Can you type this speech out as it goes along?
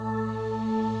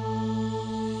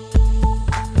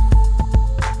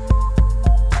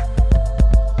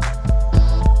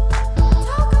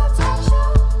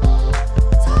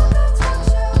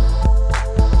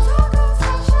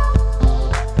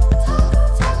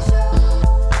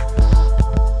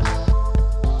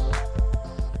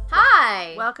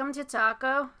Welcome to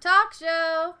Taco Talk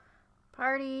Show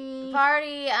Party.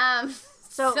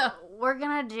 So we're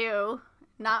gonna do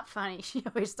not funny. She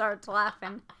always starts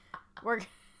laughing.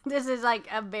 This is like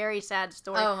a very sad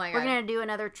story. Oh my God. We're gonna do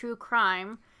another true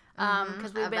crime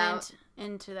because we've been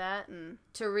into that. And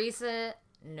Teresa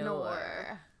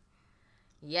Noor.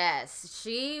 Yes,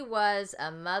 she was a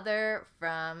mother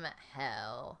from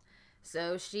hell.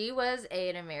 So she was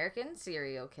an American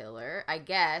serial killer. I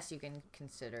guess you can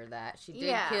consider that. She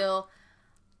did kill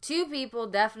 2 people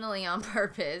definitely on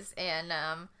purpose and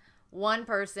one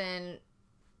person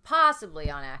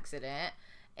possibly on accident.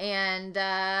 And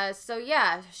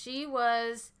she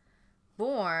was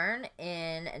born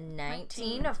in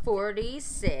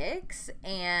 1946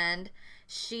 and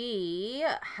she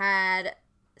had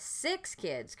 6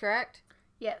 kids, correct?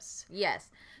 Yes.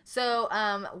 So,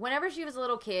 whenever she was a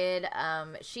little kid,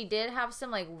 she did have some,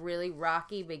 like, really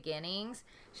rocky beginnings.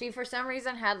 She, for some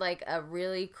reason, had, like, a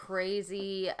really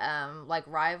crazy,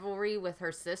 rivalry with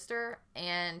her sister.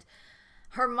 And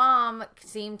her mom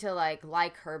seemed to, like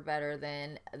her better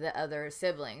than the other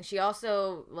siblings. She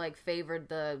also, like, favored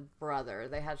the brother.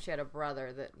 She had a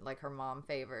brother that, like, her mom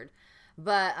favored.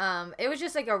 But it was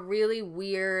just like a really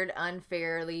weird,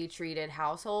 unfairly treated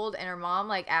household. And her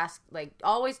mom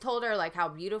always told her like how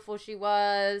beautiful she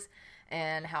was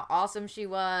and how awesome she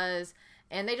was.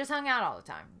 And they just hung out all the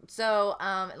time. So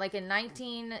in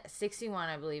 1961,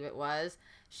 I believe it was,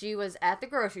 she was at the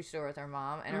grocery store with her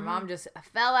mom. And her mom just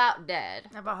fell out dead.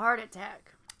 Of a heart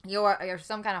attack. Or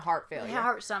some kind of heart failure.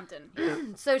 Heart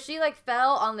something. So she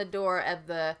fell on the door of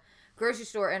the grocery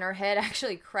store and her head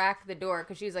actually cracked the door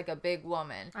because she's like a big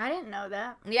woman. I didn't know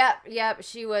that. Yep.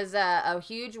 She was a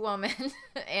huge woman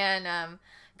and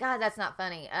God, that's not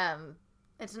funny.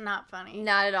 It's not funny.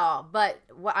 Not at all. But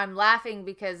I'm laughing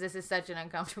because this is such an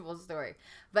uncomfortable story.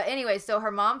 But anyway, so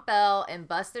her mom fell and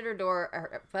busted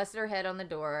her head on the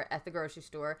door at the grocery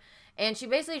store, and she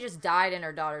basically just died in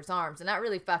her daughter's arms, and that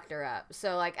really fucked her up.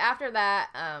 So after that,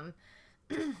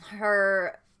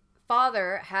 her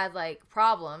father had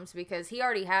problems because he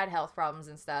already had health problems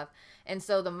and stuff, and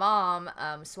so the mom,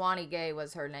 Swanee Gay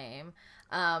was her name,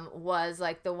 was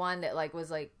the one that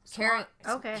was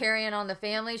carrying on the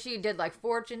family. She did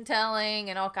fortune telling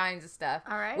and all kinds of stuff.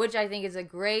 All right, which I think is a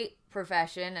great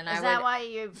profession. And is that why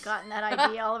you've gotten that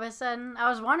idea all of a sudden? I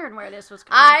was wondering where this was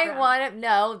coming from. I want to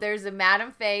know. There's a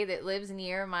Madame Faye that lives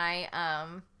near my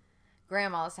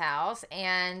grandma's house,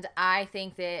 and I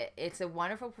think that it's a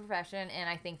wonderful profession, and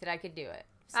I think that I could do it.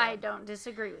 So. I don't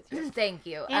disagree with you. Thank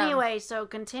you. Anyway, so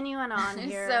continuing on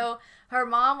here. So her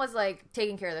mom was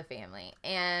taking care of the family,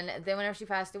 and then whenever she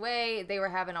passed away, they were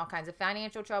having all kinds of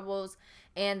financial troubles,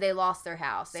 and they lost their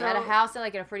house. They had a house in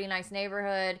a pretty nice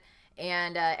neighborhood,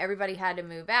 and everybody had to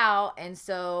move out, and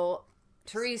so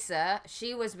Teresa,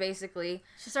 she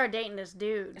started dating this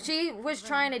dude. She was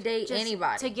trying to date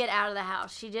anybody to get out of the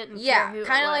house. She didn't care who it was.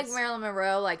 Kind of like Marilyn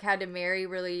Monroe, had to marry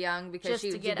really young because she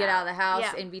would get out of the house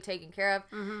and be taken care of.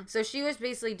 Mm-hmm. So she was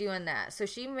basically doing that. So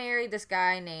she married this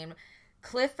guy named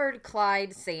Clifford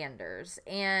Clyde Sanders,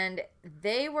 and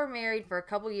they were married for a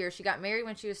couple years. She got married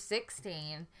when she was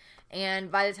 16,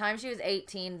 and by the time she was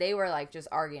 18, they were just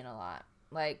arguing a lot.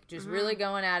 Really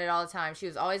going at it all the time. She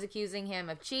was always accusing him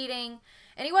of cheating.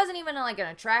 And he wasn't even an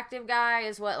attractive guy,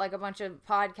 is what a bunch of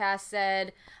podcasts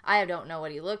said. I don't know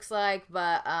what he looks like,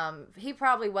 but he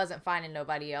probably wasn't finding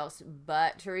nobody else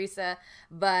but Teresa.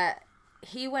 But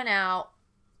he went out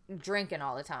drinking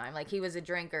all the time. He was a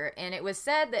drinker. And it was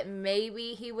said that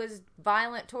maybe he was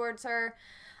violent towards her.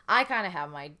 I kind of have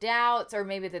my doubts, or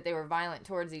maybe that they were violent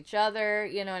towards each other.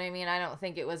 You know what I mean? I don't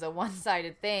think it was a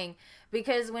one-sided thing.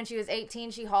 Because when she was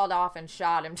 18, she hauled off and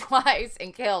shot him twice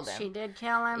and killed him. She did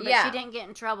kill him, but she didn't get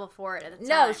in trouble for it at the time.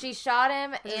 No, she shot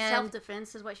him. Was it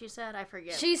self-defense is what she said? I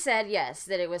forget. She said, yes,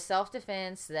 that it was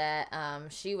self-defense, that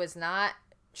she was not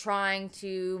trying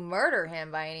to murder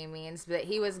him by any means, but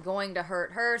he was going to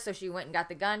hurt her, so she went and got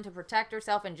the gun to protect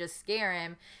herself and just scare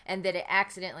him, and that it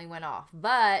accidentally went off.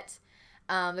 But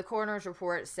the coroner's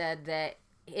report said that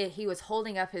he was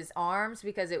holding up his arms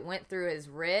because it went through his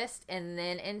wrist and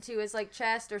then into his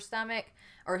chest or stomach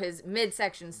or his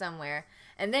midsection somewhere.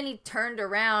 And then he turned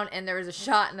around and there was a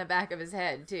shot in the back of his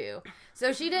head too.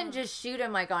 So she didn't just shoot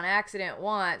him on accident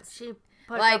once. She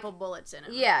put a couple bullets in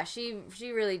him. Yeah, she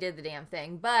really did the damn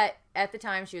thing. But at the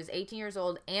time she was 18 years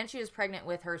old and she was pregnant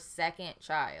with her second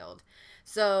child.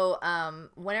 So,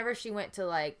 whenever she went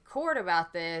to, court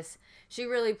about this, she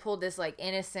really pulled this,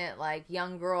 innocent,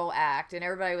 young girl act. And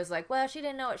everybody was like, well, she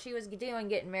didn't know what she was doing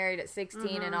getting married at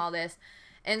 16 and all this.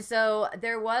 And so,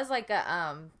 there was,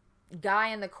 a guy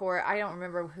in the court. I don't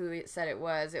remember who said it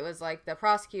was. It was, the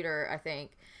prosecutor, I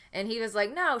think. And he was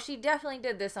like, no, she definitely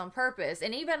did this on purpose.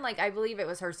 And even, like, I believe it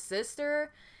was her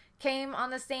sister came on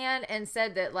the stand and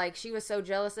said that, like, she was so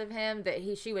jealous of him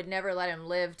that she would never let him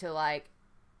live to, like,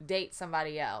 date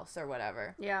somebody else or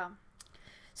whatever. Yeah.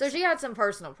 So she had some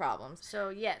personal problems. So,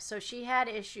 yeah. So she had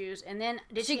issues. And then,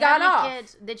 did she got have any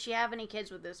kids? Did she have any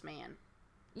kids with this man?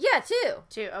 Yeah, two.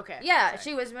 Two, okay. Yeah,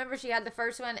 sorry. Remember, she had the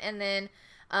first one, and then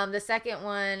the second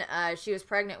one, she was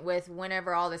pregnant with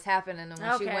whenever all this happened, and then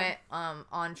when she went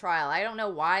on trial. I don't know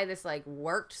why this, like,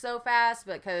 worked so fast,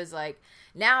 because, like,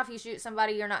 now if you shoot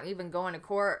somebody, you're not even going to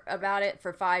court about it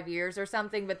for 5 years or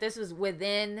something, but this was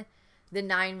within the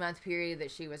 9-month period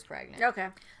that she was pregnant. Okay.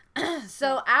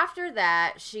 So after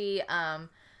that, she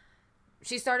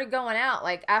started going out,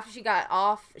 like, after she got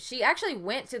off. She actually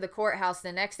went to the courthouse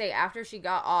the next day after she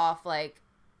got off, like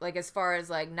as far as,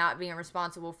 like, not being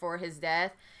responsible for his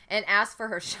death, and asked for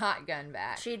her shotgun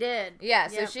back. She did. Yeah,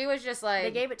 so she was just like...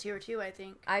 They gave it to her, too, I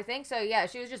think. I think so, yeah.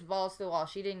 She was just balls to the wall.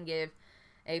 She didn't give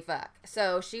a fuck.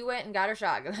 So she went and got her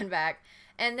shotgun back,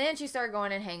 and then she started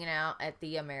going and hanging out at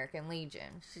the American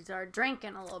Legion. She started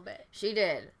drinking a little bit. She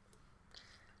did.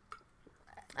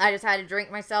 I just had to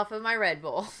drink myself of my Red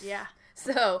Bull. Yeah.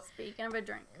 So... Speaking of a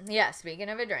drink. Yeah, speaking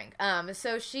of a drink.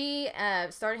 So she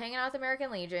started hanging out with the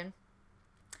American Legion,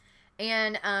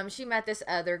 and she met this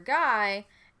other guy,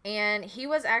 and he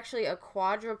was actually a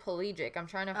quadriplegic. I'm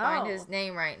trying to find his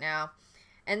name right now.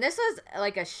 And this was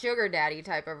like a sugar daddy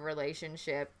type of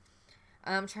relationship.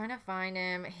 I'm trying to find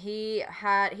him. He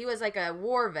was like a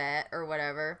war vet or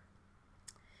whatever,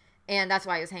 and that's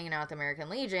why he was hanging out with the American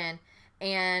Legion.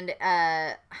 And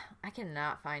I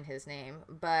cannot find his name,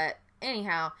 but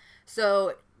anyhow,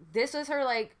 so this was her,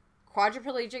 like,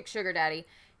 quadriplegic sugar daddy.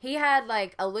 He had,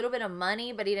 like, a little bit of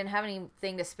money, but he didn't have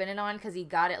anything to spend it on because he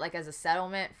got it, like, as a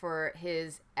settlement for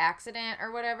his accident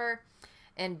or whatever,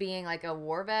 and being, like, a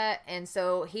war vet. And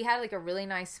so he had, like, a really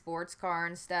nice sports car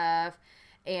and stuff,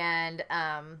 and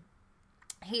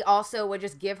he also would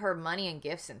just give her money and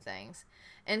gifts and things.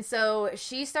 And so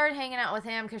she started hanging out with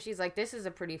him because she's like, this is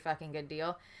a pretty fucking good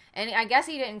deal. And I guess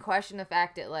he didn't question the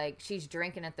fact that, like, she's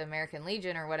drinking at the American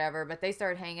Legion or whatever, but they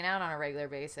started hanging out on a regular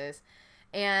basis.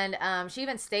 And she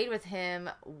even stayed with him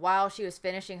while she was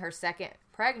finishing her second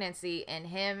pregnancy, and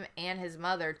him and his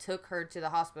mother took her to the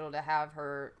hospital to have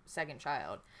her second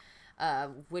child,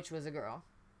 which was a girl.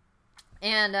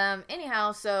 And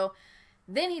anyhow, so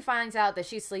then he finds out that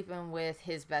she's sleeping with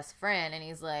his best friend, and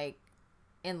he's, like,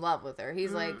 in love with her.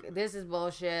 He's like, this is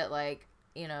bullshit, like,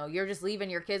 you know, you're just leaving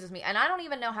your kids with me. And I don't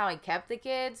even know how he kept the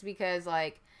kids, because,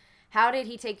 like, how did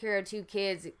he take care of 2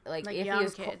 kids, like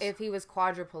if he was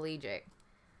quadriplegic?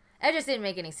 It just didn't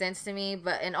make any sense to me.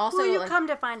 But, and also, well, you come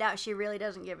to find out she really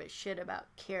doesn't give a shit about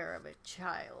care of a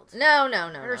child. No.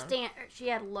 She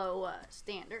had low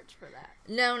standards for that.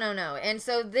 No. And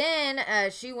so then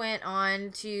she went on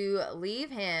to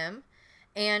leave him,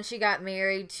 and she got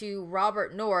married to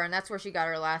Robert Knorr, and that's where she got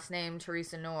her last name,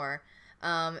 Teresa Knorr,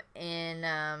 in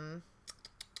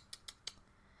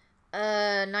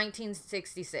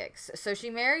 1966. So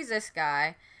she marries this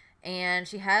guy, and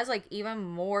she has, like, even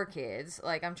more kids.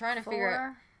 Like, I'm trying to figure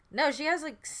out. No, she has,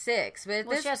 like, 6.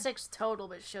 But she has 6 total,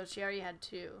 but she already had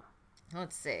 2.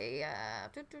 Let's see.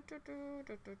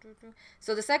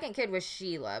 So the second kid was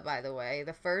Sheila, by the way.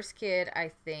 The first kid,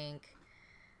 I think,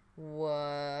 was...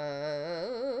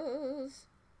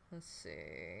 Let's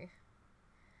see.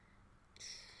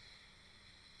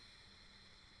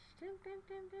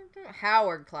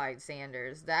 Howard Clyde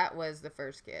Sanders. That was the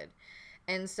first kid.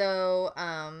 And so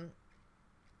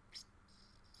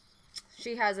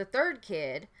she has a third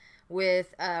kid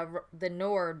with the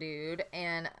Knorr dude,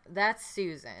 and that's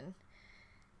Susan.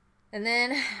 And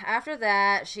then after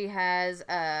that, she has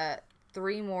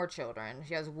 3 more children.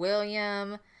 She has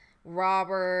William,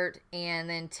 Robert, and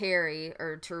then Terry,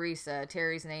 or Teresa.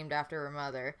 Terry's named after her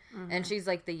mother. Mm-hmm. And she's,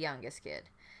 like, the youngest kid.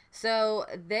 So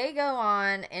they go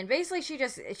on, and basically she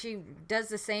does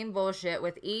the same bullshit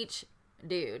with each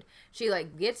dude. She,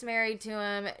 like, gets married to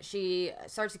him, she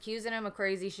starts accusing him of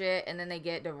crazy shit, and then they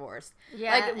get divorced.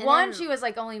 Yeah, like, one she was,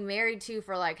 like, only married to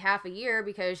for, like, half a year,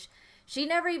 because she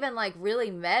never even, like,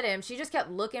 really met him. She just kept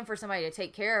looking for somebody to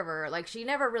take care of her. Like, she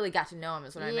never really got to know him,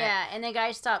 is what I meant. Yeah, and the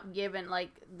guy stopped giving,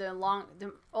 like, the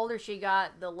older she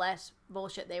got, the less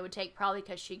bullshit they would take, probably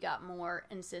because she got more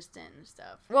insistent and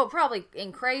stuff. Well, probably,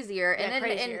 and crazier. Yeah, and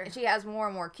then and she has more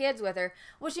and more kids with her.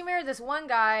 Well, she married this one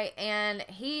guy, and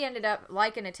he ended up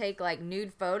liking to take, like,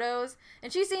 nude photos.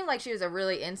 And she seemed like she was a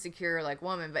really insecure, like,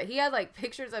 woman. But he had, like,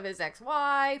 pictures of his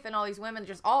ex-wife and all these women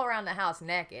just all around the house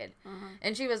naked. Mm-hmm.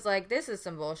 And she was like, this is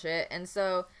some bullshit. And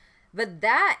so But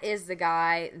that is the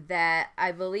guy that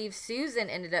I believe Susan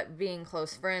ended up being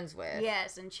close friends with.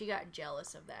 Yes, and she got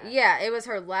jealous of that. Yeah, it was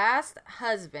her last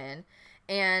husband,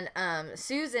 and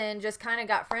Susan just kind of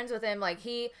got friends with him. Like,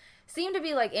 he seemed to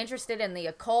be, like, interested in the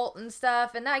occult and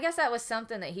stuff, and I guess that was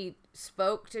something that he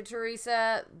spoke to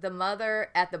Teresa, the mother,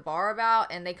 at the bar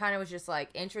about, and they kind of was just, like,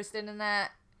 interested in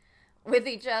that with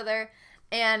each other.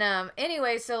 And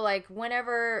anyway, so, like,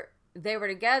 whenever they were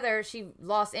together, she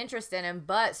lost interest in him,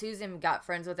 but Susan got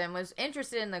friends with him, was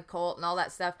interested in the cult and all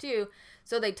that stuff too.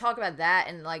 So they talk about that,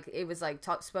 and like it was like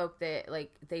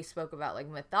they spoke about like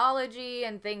mythology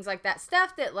and things like that,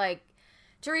 stuff that like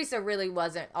Teresa really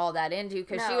wasn't all that into,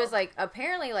 because she was like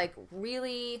apparently like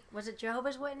really, was it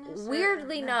Jehovah's Witness?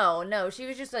 Weirdly, no, she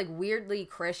was just like weirdly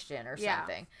Christian or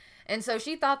something. And so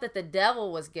she thought that the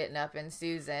devil was getting up in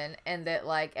Susan, and that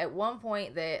like at one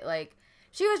point that like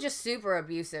she was just super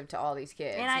abusive to all these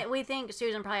kids. And we think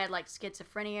Susan probably had like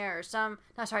schizophrenia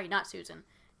or not Susan.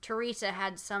 Teresa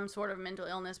had some sort of mental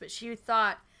illness, but she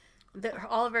thought that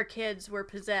all of her kids were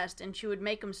possessed, and she would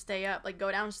make them stay up, like go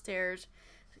downstairs,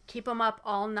 keep them up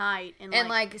all night, and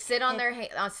like sit on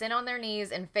their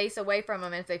knees and face away from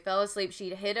them. And if they fell asleep,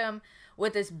 she'd hit them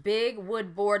with this big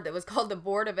wood board that was called the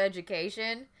Board of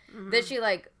Education, that she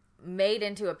like made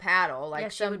into a paddle,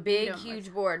 like some big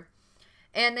huge board.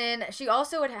 And then she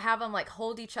also would have them like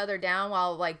hold each other down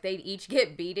while like they'd each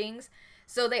get beatings.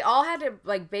 So they all had to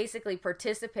like basically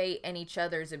participate in each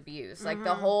other's abuse, like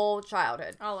the whole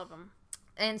childhood. All of them.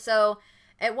 And so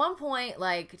at one point,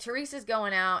 like Teresa's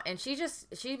going out, and she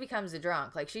becomes a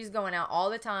drunk. Like she's going out all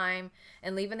the time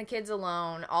and leaving the kids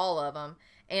alone, all of them.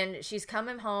 And she's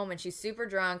coming home and she's super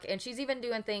drunk, and she's even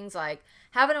doing things like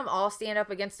having them all stand up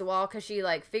against the wall because she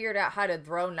like figured out how to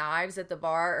throw knives at the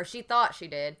bar, or she thought she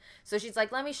did. So she's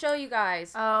like, let me show you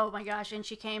guys. Oh my gosh. And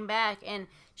she came back, and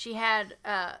she had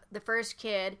the first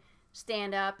kid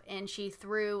stand up, and she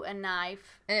threw a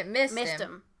knife. And it missed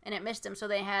him. And it missed him. So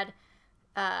they had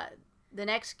the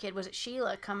next kid, was it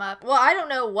Sheila, come up. Well, I don't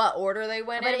know what order they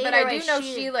went in, but I do know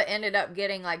Sheila ended up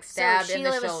getting like stabbed in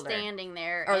the shoulder. Sheila was standing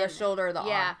there. Or the shoulder or the arm.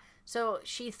 Yeah. So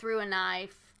she threw a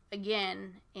knife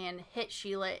again and hit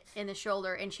Sheila in the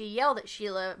shoulder, and she yelled at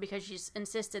Sheila because she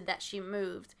insisted that she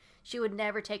moved. She would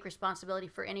never take responsibility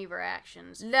for any of her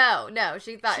actions. No,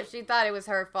 she thought it was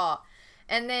her fault.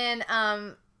 And then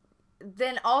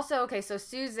also, okay, so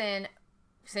Susan,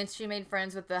 since she made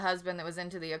friends with the husband that was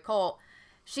into the occult,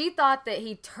 she thought that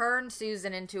he turned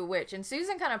Susan into a witch. And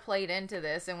Susan kind of played into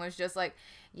this and was just like,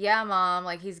 yeah, Mom,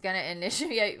 like, he's going to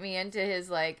initiate me into his,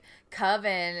 like, coven,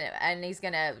 and he's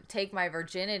going to take my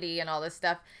virginity and all this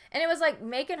stuff. And it was, like,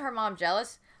 making her mom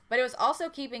jealous, but it was also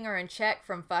keeping her in check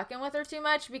from fucking with her too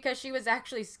much, because she was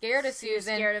actually scared of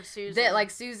Susan. That,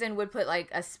 like, Susan would put, like,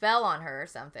 a spell on her or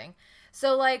something.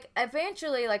 So, like,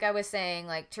 eventually, like I was saying,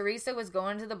 like, Teresa was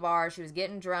going to the bar, she was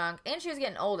getting drunk, and she was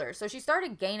getting older, so she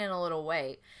started gaining a little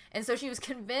weight. And so she was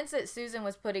convinced that Susan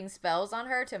was putting spells on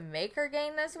her to make her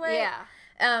gain this weight.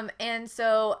 Yeah. And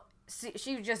so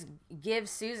she would just give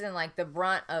Susan, like, the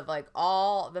brunt of, like,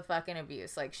 all the fucking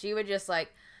abuse. Like, she would just,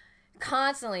 like,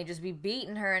 constantly just be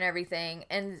beating her and everything.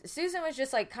 And Susan was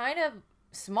just, like, kind of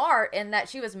smart in that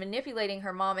she was manipulating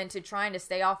her mom into trying to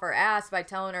stay off her ass by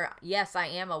telling her, yes, I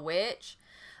am a witch.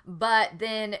 But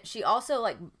then she also,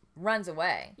 like, runs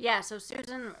away. Yeah, so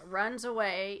Susan runs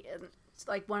away. It's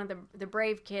like one of the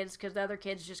brave kids, because the other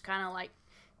kids just kind of, like,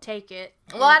 take it.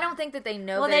 Well, I don't think that they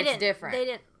know that it's different.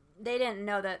 They didn't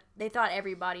know that. They thought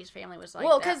everybody's family was like that.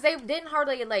 Well, because they didn't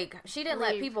hardly, like, she didn't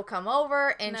let people come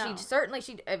over, and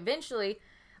she eventually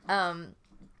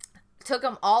took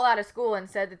them all out of school and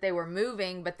said that they were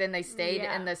moving, but then they stayed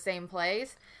in the same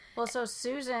place. Well, so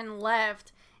Susan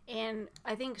left, and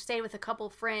I think stayed with a couple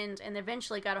friends, and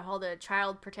eventually got a hold of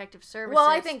Child Protective Services. Well,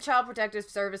 I think Child Protective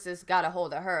Services got a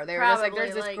hold of her. They were just like,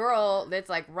 there's this girl that's,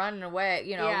 like, running away,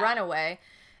 run away.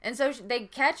 And so they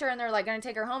catch her, and they're, like, going to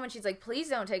take her home, and she's like, please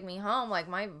don't take me home. Like,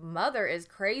 my mother is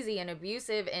crazy and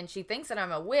abusive, and she thinks that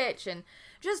I'm a witch, and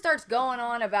just starts going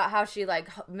on about how she, like,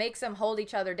 makes them hold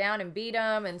each other down and beat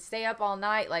them and stay up all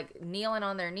night, like, kneeling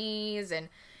on their knees, and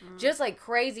just, like,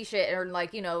 crazy shit. Or,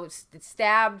 like,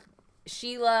 stabbed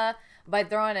Sheila by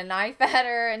throwing a knife at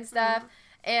her and stuff.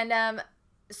 And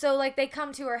so, like, they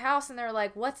come to her house, and they're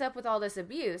like, what's up with all this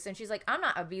abuse? And she's like, I'm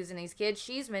not abusing these kids.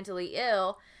 She's mentally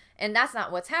ill. And that's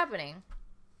not what's happening.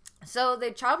 So the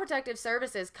Child Protective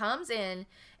Services comes in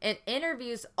and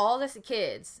interviews all the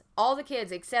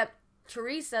kids except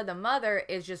Teresa, the mother,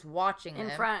 is just watching them.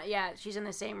 In front, yeah, she's in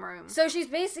the same room. So she's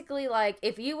basically like,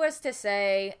 if you was to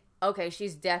say, okay,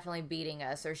 she's definitely beating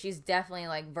us, or she's definitely,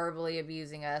 like, verbally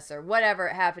abusing us, or whatever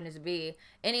it happens to be,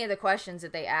 any of the questions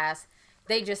that they ask,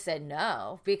 they just said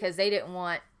no because they didn't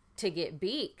want to get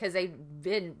beat because they'd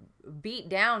been beat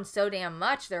down so damn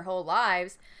much their whole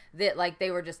lives that like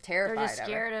they were just terrified. They're just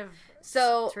scared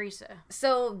of Teresa.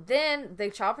 So then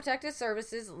the Child Protective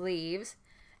Services leaves,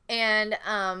 and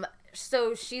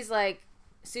so she's like,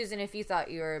 Susan, if you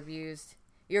thought you were abused,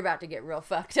 you're about to get real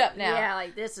fucked up now. Yeah,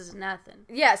 like this is nothing.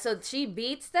 Yeah, so she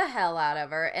beats the hell out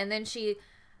of her, and then she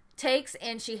takes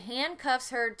and she handcuffs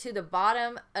her to the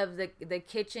bottom of the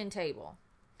kitchen table.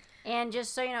 And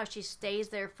just so you know, she stays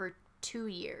there for 2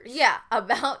 years. Yeah,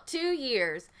 about 2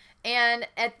 years. And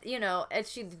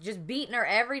she's just beating her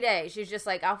every day. She's just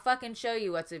like, I'll fucking show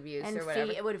you what's abuse or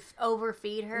whatever. It would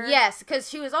overfeed her. Yes, because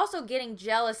she was also getting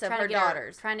jealous of her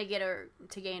daughters. Trying to get her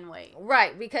to gain weight.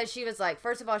 Right, because she was like,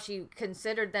 first of all, she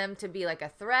considered them to be like a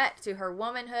threat to her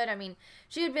womanhood. I mean,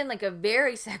 she had been like a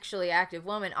very sexually active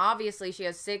woman. Obviously, she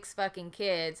has 6 fucking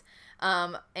kids.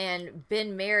 And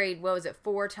been married,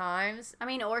 4 times? I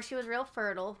mean, or she was real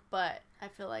fertile, but I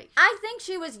feel like... I think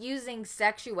she was using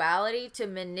sexuality to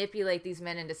manipulate these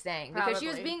men into staying. Because she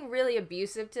was being really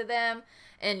abusive to them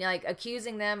and, like,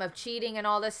 accusing them of cheating and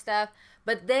all this stuff.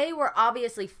 But they were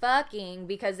obviously fucking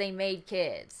because they made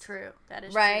kids. True. That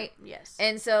is right? True. Yes.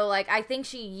 And so, like, I think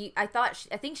she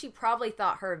probably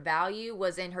thought her value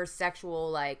was in her sexual,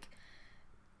 like...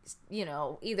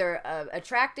 either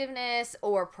attractiveness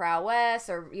or prowess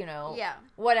or,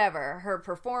 whatever, her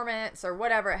performance or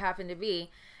whatever it happened to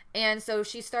be. And so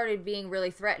she started being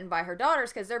really threatened by her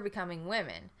daughters because they're becoming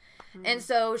women. Mm-hmm. And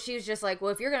so she was just like,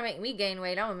 well, if you're going to make me gain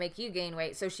weight, I'm going to make you gain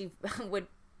weight. So she would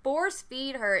force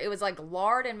feed her. It was like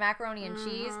lard and macaroni and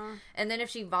cheese. And then if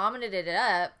she vomited it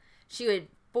up, she would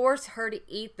force her to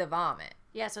eat the vomit.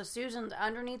 Yeah, so Susan's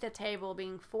underneath the table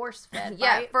being force-fed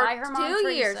for by her mom, 2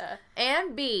 years. Teresa.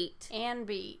 And beat.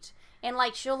 And,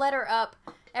 like, she'll let her up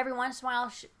every once in a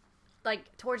while,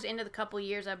 like, towards the end of the couple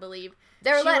years, I believe.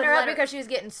 They were letting her up because she was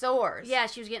getting sores. Yeah,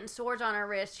 she was getting sores on her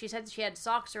wrists. She said she had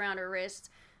socks around her wrists,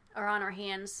 or on her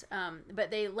hands,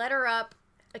 but they let her up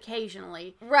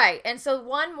occasionally. Right, and so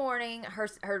one morning,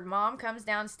 her mom comes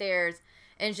downstairs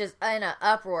and just in an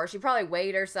uproar. She probably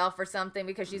weighed herself or something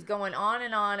because she's going on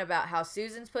and on about how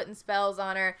Susan's putting spells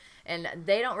on her and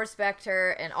they don't respect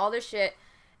her and all this shit.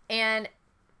 And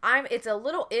it's a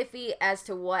little iffy as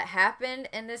to what happened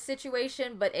in this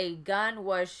situation, but a gun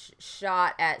was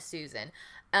shot at Susan.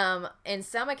 In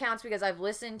some accounts, because I've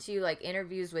listened to like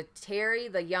interviews with Terry,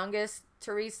 the youngest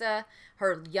Teresa,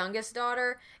 her youngest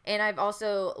daughter, and I've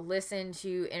also listened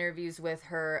to interviews with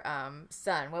her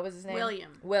son. What was his name?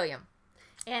 William.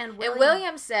 And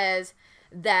William says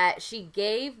that she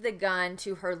gave the gun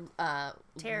to her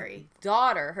Terry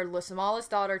daughter, her smallest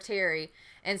daughter, Terry,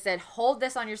 and said, hold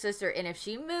this on your sister, and if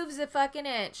she moves a fucking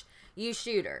inch, you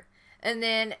shoot her. And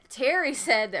then Terry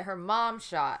said that her mom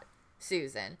shot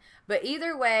Susan. But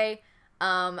either way,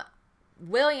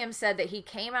 William said that he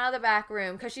came out of the back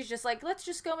room because she's just like, let's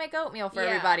just go make oatmeal for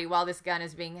everybody while this gun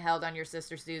is being held on your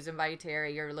sister Susan by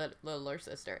Terry, your littler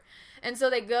sister. And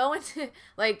so they go into,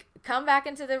 like, come back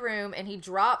into the room and he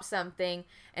drops something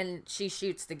and she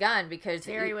shoots the gun because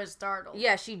Terry was startled.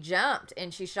 Yeah, she jumped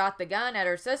and she shot the gun at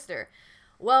her sister.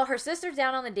 Well, her sister's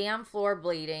down on the damn floor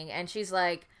bleeding and she's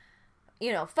like,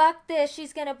 fuck this,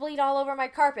 she's gonna bleed all over my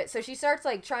carpet. So she starts,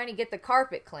 like, trying to get the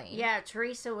carpet clean. Yeah,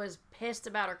 Teresa was pissed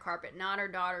about her carpet, not her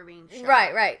daughter being shot.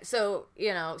 Right. So,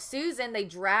 Susan, they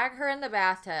drag her in the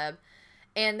bathtub,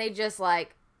 and they just,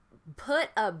 like, put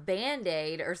a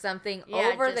Band-Aid or something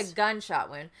over the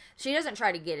gunshot wound. She doesn't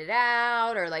try to get it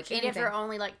out or, like, anything. She gives her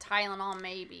only, like, Tylenol,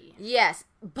 maybe. Yes,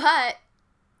 but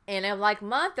in a, like,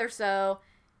 month or so,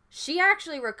 she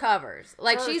actually recovers.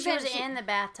 Like, she was in the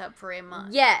bathtub for a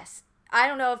month. Yes. I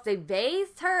don't know if they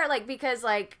bathed her, like, because,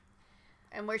 like...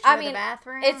 And where she in the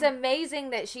bathroom? It's amazing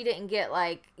that she didn't get,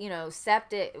 like,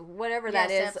 septic, whatever that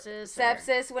is.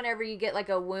 Sepsis whenever you get, like,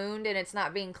 a wound and it's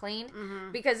not being cleaned.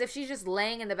 Mm-hmm. Because if she's just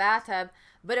laying in the bathtub...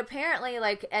 But apparently,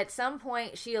 like, at some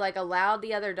point, she, like, allowed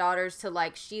the other daughters to,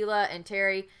 like, Sheila and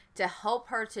Terry to help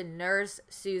her to nurse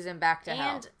Susan back to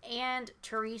health. And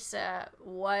Teresa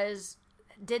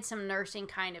did some nursing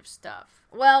kind of stuff.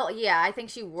 Well, yeah, I think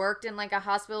she worked in, like, a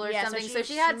hospital or something. So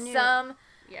she had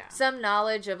some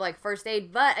knowledge of, like, first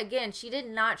aid. But, again, she did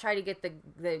not try to get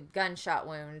the gunshot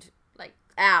wound, like,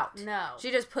 out. No.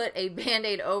 She just put a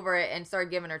Band-Aid over it and started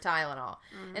giving her Tylenol.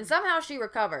 Mm-hmm. And somehow she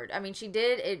recovered. I mean, she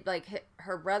did,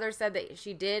 her brother said that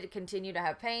she did continue to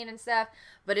have pain and stuff.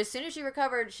 But as soon as she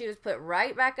recovered, she was put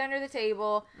right back under the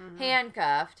table,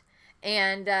 handcuffed.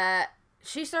 And,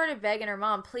 she started begging her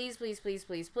mom, please, please, please,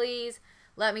 please, please,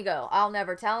 let me go. I'll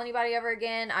never tell anybody ever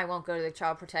again. I won't go to the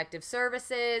Child Protective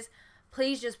Services.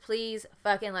 please, just please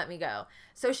fucking let me go.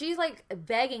 So she's like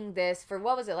begging this for,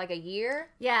 what was it, like a year?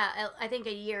 Yeah, I think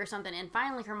a year or something. And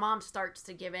finally her mom starts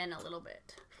to give in a little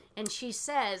bit. And she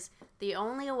says, the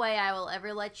only way I will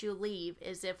ever let you leave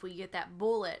is if we get that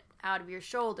bullet out of your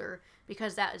shoulder,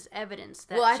 because that is evidence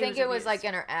that I think it was like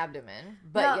in her abdomen.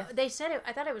 But no, they said it.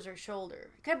 I thought it was her shoulder.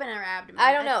 It could have been her abdomen.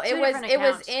 I don't know. It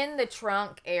was in the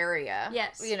trunk area.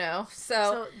 Yes. You know,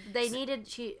 so they needed,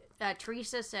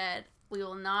 Teresa said, we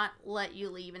will not let you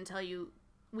leave until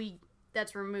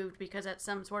that's removed, because that's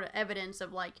some sort of evidence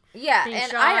of like being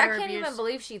shot I can't even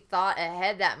believe she thought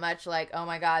ahead that much, like, oh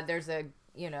my god, there's a,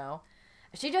 you know,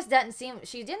 she didn't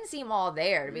seem all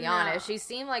there, to be honest. She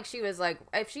seemed like she was like,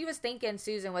 if she was thinking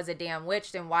Susan was a damn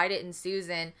witch, then why didn't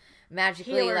Susan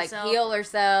magically heal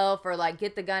herself or like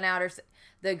get the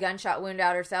gunshot wound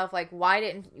out herself? Like, why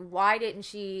didn't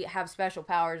she have special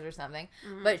powers or something?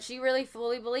 Mm-hmm. But she really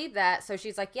fully believed that, so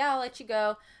she's like, yeah, I'll let you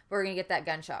go, but we're gonna get that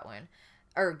gunshot wound,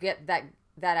 or get that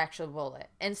actual bullet.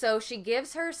 And so she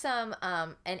gives her some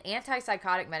an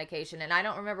antipsychotic medication, and I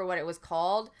don't remember what it was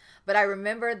called, but I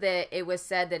remember that it was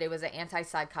said that it was an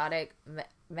antipsychotic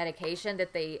medication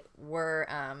that they were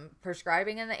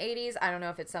prescribing in the 80s. I don't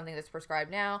know if it's something that's prescribed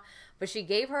now, but she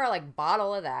gave her a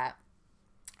bottle of that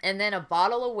and then a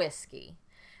bottle of whiskey,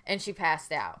 and she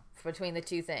passed out between the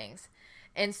two things.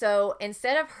 And so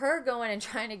instead of her going and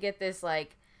trying to get this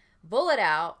bullet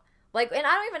out, and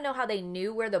I don't even know how they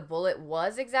knew where the bullet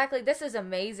was exactly. This is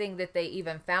amazing that they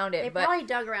even found it. They probably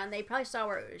dug around. They probably saw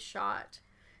where it was shot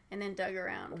and then dug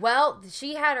around. Well,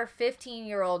 she had her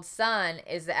 15-year-old son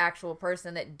is the actual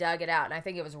person that dug it out, and I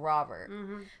think it was Robert.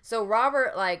 Mm-hmm. So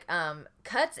Robert,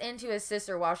 cuts into his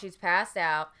sister while she's passed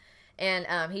out,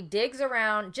 and he digs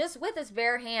around just with his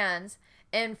bare hands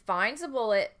and finds a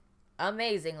bullet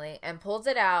amazingly and pulls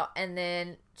it out, and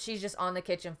then she's just on the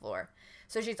kitchen floor.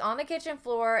 So she's on the kitchen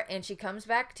floor, and she comes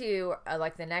back to,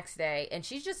 the next day, and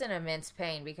she's just in immense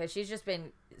pain because she's just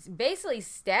been basically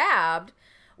stabbed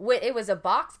with, it was a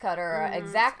box cutter or an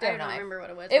X-Acto knife. I don't remember what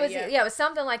it was. It was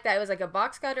something like that. It was like a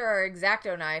box cutter or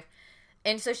X-Acto knife.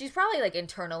 And so she's probably,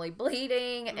 internally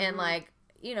bleeding, and,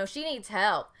 she needs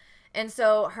help. And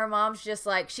so her mom's just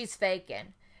she's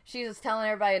faking. She's telling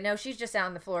everybody, no, she's just out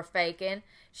on the floor faking.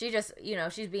 She just,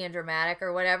 she's being dramatic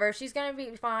or whatever. She's going to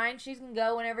be fine. She can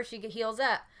go whenever she heals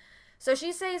up. So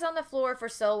she stays on the floor for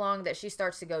so long that she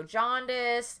starts to go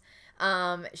jaundice.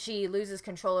 She loses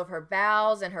control of her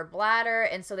bowels and her bladder.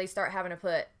 And so they start having to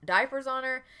put diapers on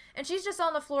her. And she's just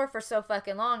on the floor for so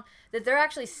fucking long that they're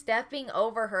actually stepping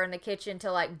over her in the kitchen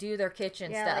to, do their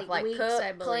kitchen stuff. Weeks,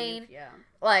 cook, clean.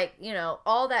 Yeah.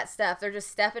 All that stuff. They're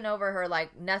just stepping over her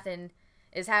like nothing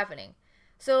is happening.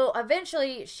 So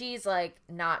eventually she's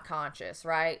not conscious,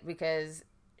 right? Because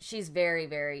she's very,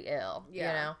 very ill,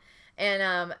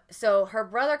 And so her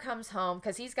brother comes home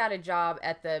because he's got a job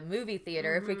at the movie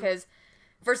theater, because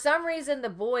for some reason the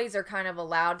boys are kind of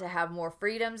allowed to have more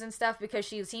freedoms and stuff because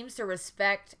she seems to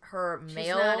respect her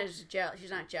male. She's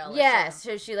not jealous. Yes,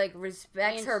 so she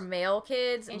respects her male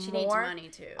kids and she more. needs money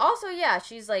too. Also, yeah,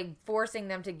 she's forcing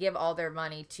them to give all their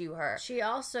money to her. She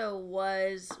also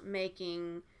was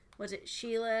making. Was it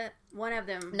Sheila? One of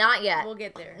them. Not yet. We'll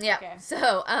get there. Yeah. Okay.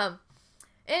 So,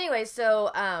 anyway,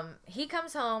 he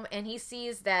comes home and he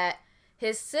sees that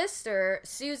his sister,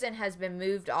 Susan, has been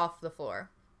moved off the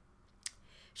floor.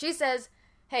 She says,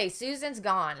 hey, Susan's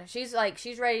gone. She's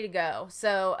ready to go.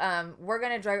 So, we're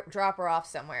going to drop her off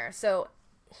somewhere. So,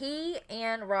 he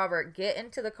and Robert get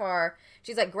into the car.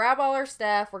 She's like, grab all her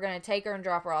stuff. We're going to take her and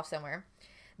drop her off somewhere.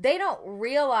 They don't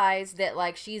realize that,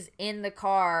 she's in the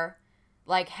car,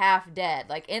 half dead,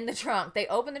 in the trunk. They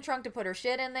open the trunk to put her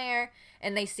shit in there,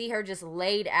 and they see her just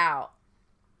laid out,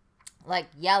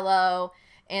 yellow,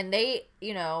 and they,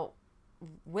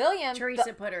 William...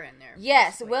 Teresa put her in there.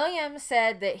 Yes, basically. William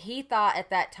said that he thought at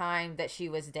that time that she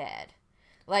was dead.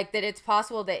 That it's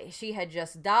possible that she had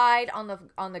just died on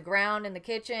the ground in the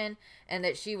kitchen, and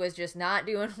that she was just not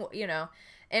doing,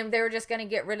 and they were just going to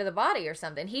get rid of the body or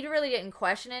something. He really didn't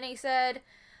question it, he said,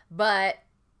 but...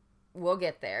 We'll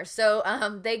get there. So,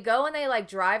 they go and they,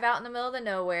 drive out in the middle of the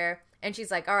nowhere, and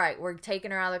she's like, all right, we're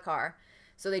taking her out of the car.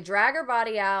 So they drag her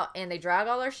body out, and they drag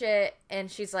all her shit, and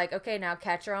she's like, okay, now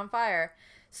catch her on fire.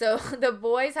 So the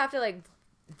boys have to,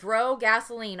 throw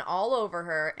gasoline all over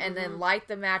her, and then light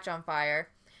the match on fire.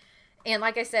 And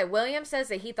like I said, William says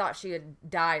that he thought she had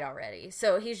died already.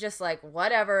 So he's just like,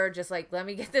 whatever, just let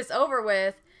me get this over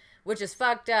with, which is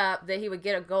fucked up that he would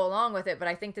go along with it. But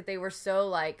I think that they were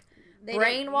so,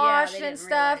 brainwashed and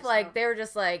stuff. They were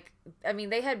just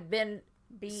they had been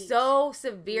so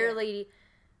severely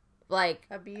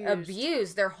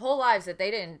abused their whole lives that they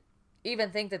didn't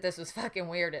even think that this was fucking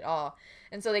weird at all.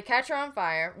 And so they catch her on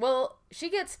fire. Well, she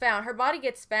gets found. Her body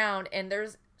gets found, and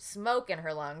there's smoke in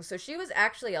her lungs. So she was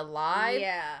actually alive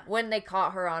when they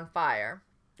caught her on fire,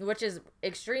 which is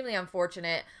extremely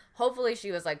unfortunate. Hopefully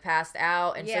she was like passed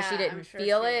out, and so she didn't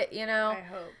feel it, you know. I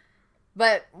hope.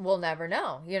 But we'll never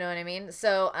know, you know what I mean?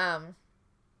 So,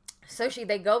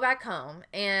 they go back home,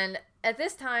 and at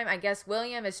this time, I guess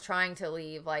William is trying to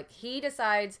leave. Like, he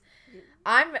decides,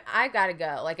 I gotta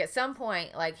go. Like, at some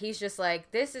point, like, he's just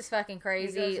like, this is fucking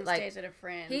crazy. He goes and like, stays at a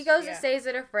friend's. He goes and stays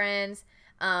at a friend's.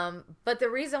 But the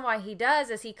reason why he does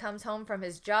is he comes home from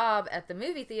his job at the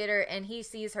movie theater, and he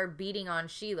sees her beating on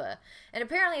Sheila. And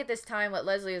apparently at this time, what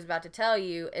Leslie was about to tell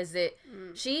you is that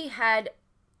she had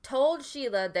told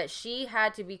Sheila that she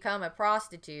had to become a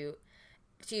prostitute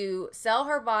to sell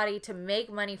her body to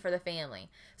make money for the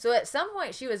family. So at some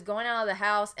point she was going out of the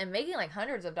house and making like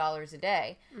hundreds of dollars a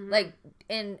day. Like,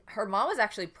 and her mom was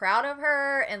actually proud of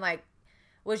her and like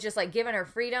was just like giving her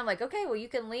freedom. Like, okay, well, you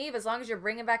can leave as long as you're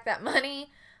bringing back that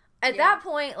money. At that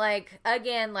point, like,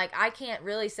 again, like, I can't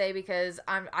really say because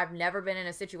I've never been in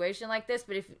a situation like this,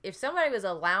 but if somebody was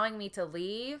allowing me to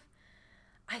leave,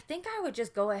 I think I would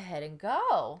just go ahead and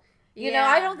go. You know,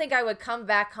 I don't think I would come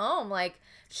back home. Like,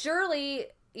 surely,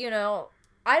 you know,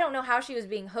 I don't know how she was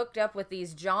being hooked up with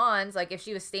these Johns. Like, if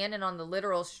she was standing on the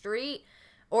literal street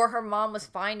or her mom was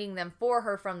finding them for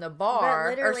her from the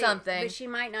bar or something. But she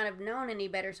might not have known any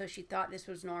better, so she thought this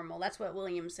was normal. That's what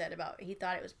William said about he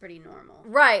thought it was pretty normal.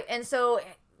 Right. And so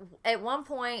at one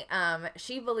point,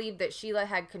 she believed that Sheila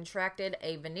had contracted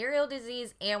a venereal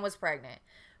disease and was pregnant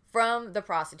from the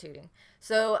prostituting.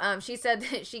 So she said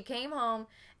that she came home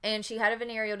and she had a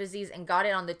venereal disease and got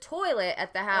it on the toilet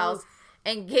at the house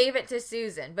and gave it to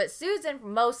Susan. But Susan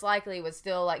most likely was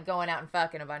still like going out and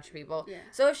fucking a bunch of people. Yeah.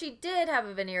 So if she did have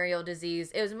a venereal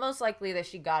disease, it was most likely that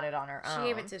she got it on her own. She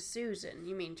gave it to Susan.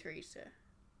 You mean Teresa?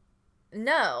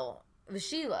 No. It was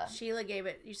Sheila. Sheila gave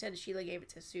it. You said Sheila gave it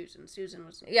to Susan. Susan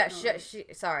was. Yeah,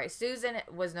 sorry. Susan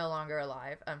was no longer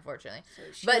alive, unfortunately.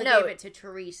 So Sheila gave it to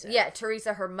Teresa. Yeah,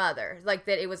 Teresa, her mother. Like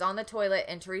that, it was on the toilet,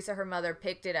 and Teresa, her mother,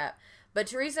 picked it up. But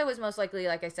Teresa was most likely,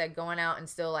 like I said, going out and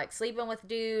still like sleeping with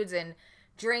dudes and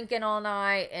drinking all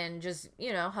night and just,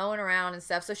 you know, hoeing around and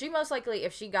stuff. So she most likely,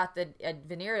 if she got the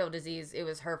venereal disease, it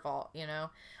was her fault, you know.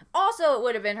 Also, it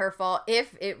would have been her fault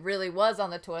if it really was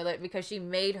on the toilet because she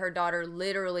made her daughter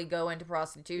literally go into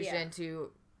prostitution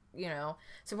to, you know,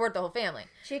 support the whole family.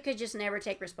 She could just never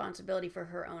take responsibility for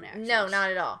her own actions. No,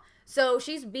 not at all. So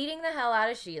she's beating the hell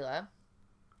out of Sheila.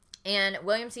 And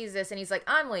William sees this and he's like,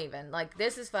 I'm leaving. Like,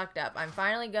 this is fucked up. I'm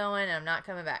finally going and I'm not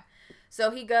coming back.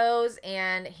 So he goes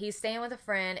and he's staying with a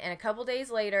friend. And a couple days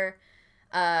later,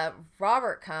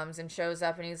 Robert comes and shows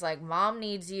up and he's like, Mom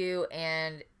needs you.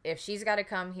 And if she's got to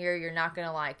come here, you're not going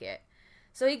to like it.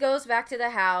 So he goes back to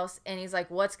the house and he's like,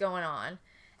 what's going on?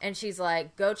 And she's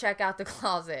like, go check out the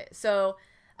closet. So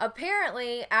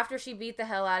apparently, after she beat the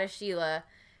hell out of Sheila,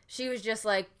 she was just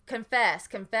like, confess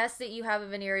that you have a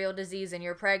venereal disease and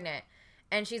you're pregnant.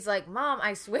 And she's like, Mom,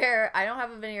 I swear I don't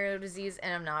have a venereal disease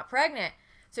and I'm not pregnant.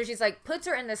 So she's like, puts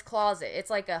her in this closet. It's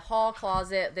like a hall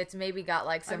closet that's maybe got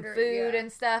like some food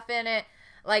and stuff in it.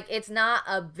 Like, it's not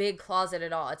a big closet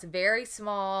at all. It's very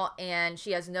small and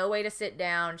she has no way to sit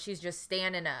down. She's just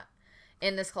standing up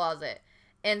in this closet.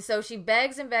 And so she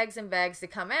begs and begs and begs to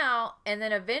come out. And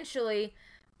then eventually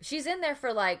she's in there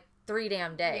for like 3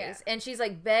 damn days. And she's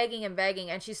like begging and begging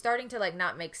and she's starting to like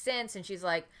not make sense. And she's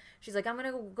like, I'm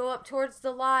going to go up towards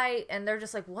the light. And they're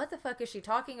just like, what the fuck is she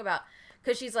talking about?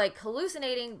 Because she's like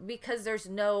hallucinating because there's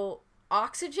no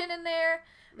oxygen in there.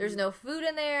 There's no food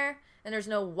in there. And there's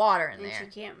no water in there.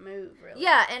 And she can't move, really.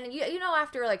 Yeah, and you know,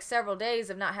 after like several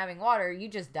days of not having water, you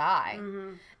just die.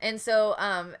 Mm-hmm. And so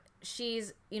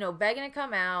she's, you know, begging to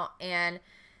come out. And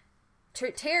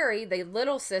Terry, the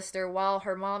little sister, while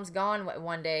her mom's gone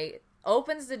one day,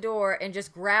 opens the door and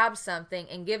just grabs something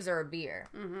and gives her a beer.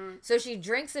 Mm-hmm. So she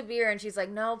drinks a beer and she's like,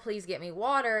 no, please get me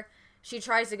water. She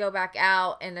tries to go back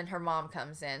out and then her mom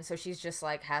comes in. So she's just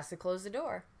like, has to close the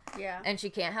door. Yeah. And she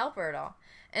can't help her at all.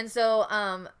 And so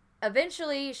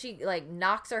eventually she like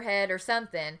knocks her head or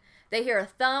something. They hear a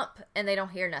thump and they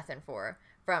don't hear nothing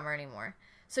from her anymore.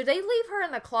 So they leave her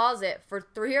in the closet for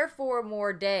 3 or 4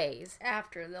 more days.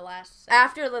 After the last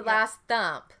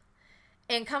thump.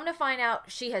 And come to find out,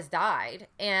 she has died.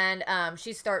 And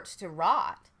she starts to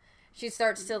rot. She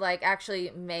starts to like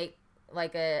actually make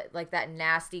like that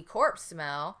nasty corpse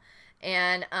smell.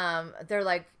 And they're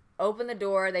like, open the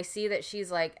door. They see that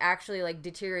she's like actually like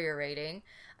deteriorating.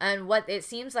 And what it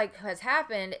seems like has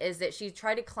happened is that she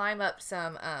tried to climb up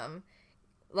some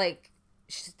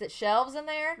shelves in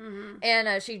there,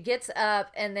 and she gets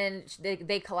up, and then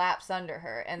they collapse under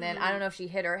her, and then I don't know if she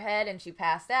hit her head and she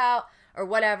passed out or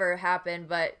whatever happened,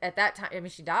 but at that time, I mean,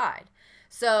 she died.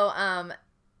 So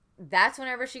that's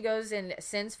whenever she goes and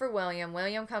sends for William.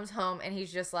 William comes home, and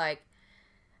he's just like,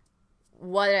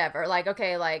 whatever, like,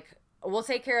 okay, like, we'll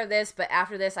take care of this, but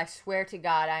after this, I swear to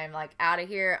God, I am, like, out of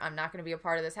here. I'm not going to be a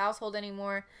part of this household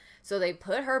anymore. So they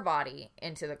put her body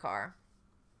into the car.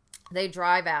 They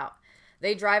drive out.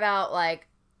 Like,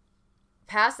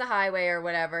 past the highway or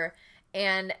whatever,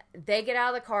 and they get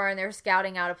out of the car, and they're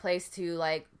scouting out a place to,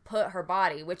 like, put her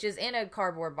body, which is in a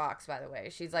cardboard box, by the way.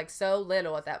 She's, like, so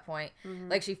little at that point.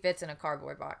 Like, she fits in a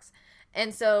cardboard box.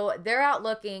 And so they're out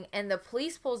looking, and the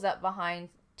police pulls up behind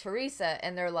Teresa,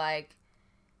 and they're like,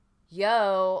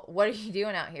 yo, what are you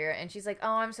doing out here? And she's like,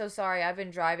 oh, I'm so sorry. I've been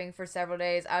driving for several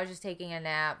days. I was just taking a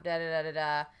nap,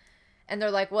 da-da-da-da-da. And they're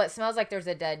like, well, it smells like there's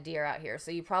a dead deer out here,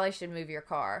 so you probably should move your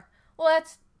car. Well,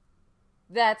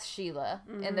 that's Sheila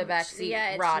in the back seat,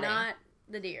 rotting. Yeah, it's not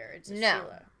the deer. It's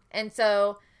Sheila. And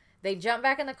so they jump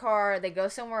back in the car, they go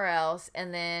somewhere else,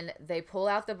 and then they pull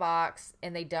out the box,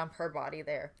 and they dump her body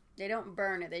there. They don't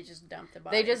burn it. They just dump the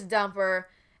body. They just dump her.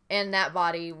 And that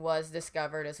body was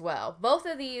discovered as well. Both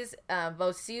of these,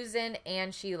 both Susan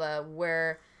and Sheila,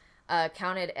 were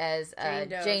counted as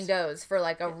Jane Does for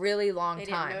like a really long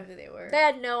time. They didn't know who they were. They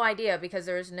had no idea because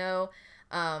there was no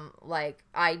like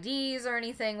IDs or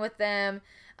anything with them.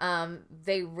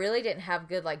 They really didn't have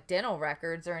good like dental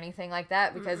records or anything like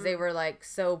that because they were like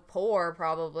so poor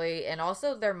probably, and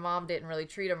also their mom didn't really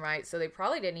treat them right, so they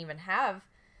probably didn't even have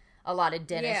a lot of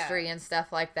dentistry and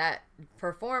stuff like that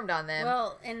performed on them.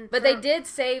 Well, but they did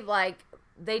save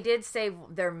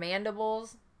their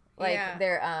mandibles, like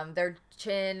their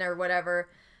chin or whatever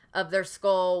of their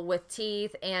skull with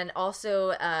teeth, and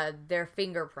also their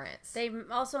fingerprints. They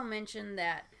also mentioned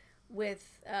that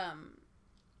with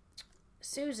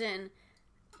Susan.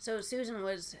 So Susan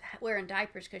was wearing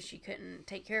diapers because she couldn't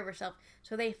take care of herself.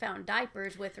 So they found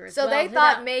diapers with her as well. So they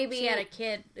thought maybe she had a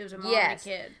kid. It was a mom and a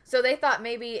kid. So they thought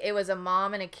maybe it was a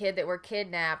mom and a kid that were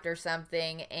kidnapped or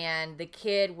something, and the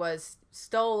kid was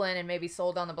stolen and maybe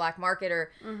sold on the black market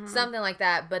or something like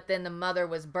that. But then the mother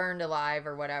was burned alive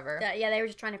or whatever. They were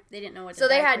just trying to. They didn't know what. So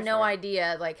they had no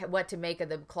idea like what to make of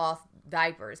the cloth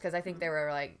diapers because I think they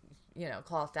were like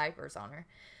cloth diapers on her.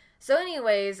 So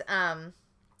anyways,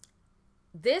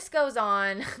 this goes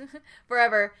on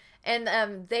forever,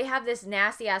 and they have this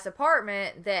nasty ass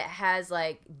apartment that has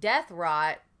like death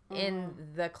rot in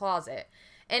the closet,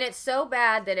 and it's so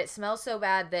bad that it smells so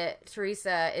bad that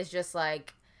Teresa is just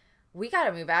like, we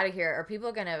gotta move out of here or people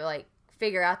are gonna like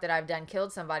figure out that I've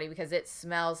killed somebody because it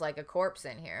smells like a corpse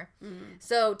in here.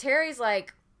 So Terry's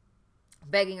like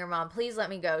begging her mom, please let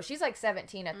me go. She's like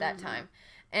 17 at that time,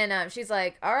 and she's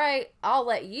like, all right, I'll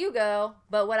let you go,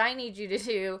 but what I need you to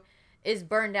do is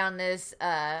burn down this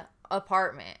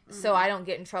apartment so I don't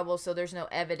get in trouble, so there's no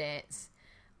evidence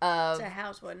of... It's a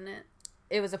house, wasn't it?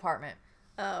 It was apartment.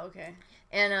 Oh, okay.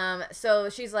 And so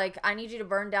she's like, I need you to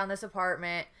burn down this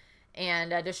apartment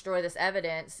and destroy this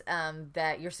evidence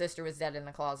that your sister was dead in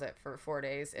the closet for 4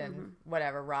 days and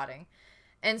whatever, rotting.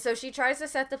 And so she tries to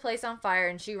set the place on fire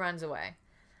and she runs away.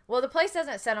 Well, the place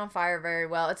doesn't set on fire very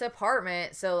well. It's an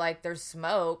apartment, so, like, there's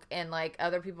smoke, and, like,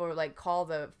 other people are, like, call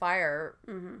the fire,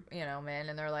 men,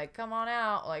 and they're like, come on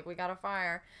out, like, we got a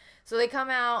fire. So they come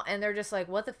out, and they're just like,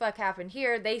 what the fuck happened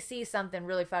here? They see something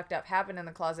really fucked up happen in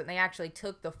the closet, and they actually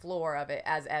took the floor of it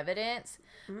as evidence.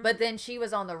 But then she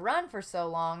was on the run for so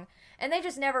long, and they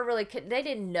just never really they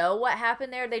didn't know what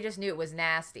happened there. They just knew it was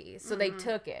nasty, so they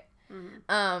took it.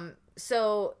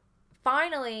 So...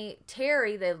 Finally,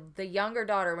 Terry, the younger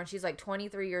daughter, when she's like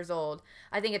 23 years old,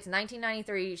 I think it's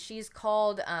 1993, she's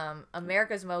called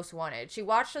America's Most Wanted. She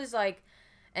watches like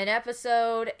an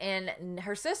episode, and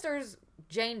her sister's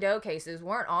Jane Doe cases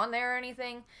weren't on there or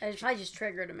anything. It probably just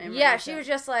triggered a memory. Yeah, she was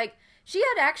just like, she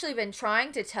had actually been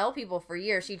trying to tell people for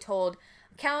years. She told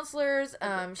counselors,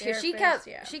 she kept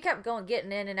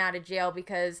getting in and out of jail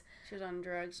because she was on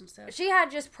drugs and stuff. She had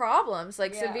just problems,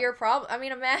 like severe problems. I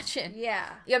mean, imagine. Yeah.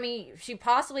 I mean, she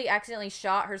possibly accidentally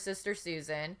shot her sister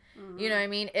Susan. You know what I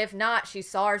mean? If not, she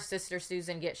saw her sister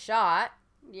Susan get shot.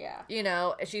 Yeah. You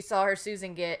know, she saw her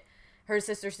sister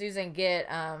Susan get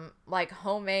like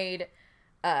homemade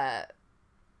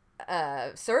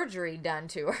surgery done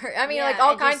to her. I mean, like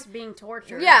all kinds just being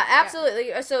tortured. Yeah, absolutely.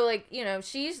 Yeah. So like,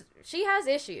 she has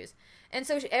issues. And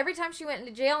so every time she went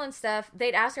into jail and stuff,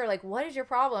 they'd ask her like, what is your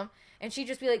problem? And she'd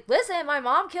just be like, listen, my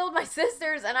mom killed my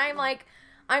sisters and I'm like,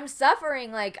 I'm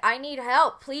suffering. Like, I need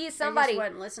help. Please, somebody. They just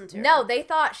wouldn't listen to her. No, they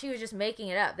thought she was just making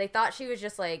it up. They thought she was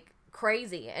just like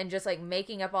crazy and just like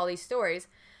making up all these stories.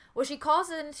 Well, she calls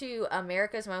into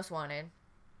America's Most Wanted,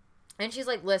 and she's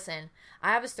like, listen,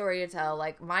 I have a story to tell.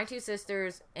 Like, my 2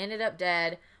 sisters ended up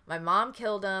dead. My mom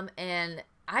killed them, and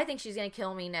I think she's going to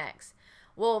kill me next.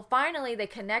 Well, finally, they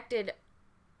connected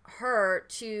her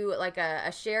to, like,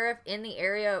 a sheriff in the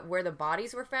area where the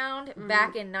bodies were found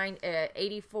back in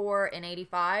 84 and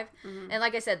 85. And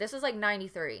like I said, this was, like,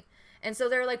 93. And so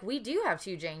they're like, we do have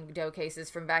 2 Jane Doe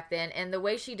cases from back then. And the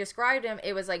way she described them,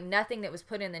 it was like nothing that was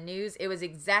put in the news. It was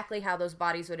exactly how those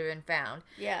bodies would have been found.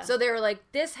 Yeah. So they were like,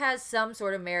 this has some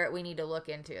sort of merit. We need to look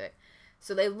into it.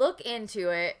 So they look into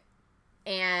it,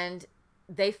 and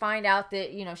they find out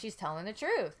that, you know, she's telling the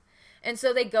truth. And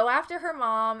so they go after her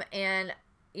mom, and,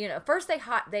 you know, first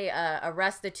they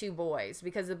arrest the 2 boys,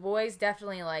 because the boys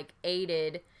definitely, like,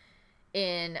 aided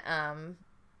in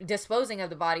disposing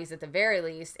of the bodies at the very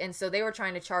least, and so they were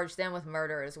trying to charge them with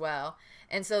murder as well.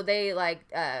 And so they, like,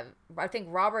 I think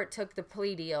Robert took the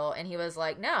plea deal, and he was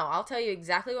like, no, I'll tell you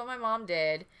exactly what my mom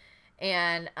did.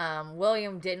 And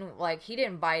William didn't, like, he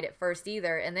didn't bite at first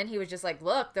either, and then he was just like,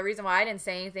 look, the reason why I didn't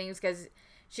say anything is because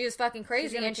she was fucking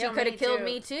crazy, and she could have killed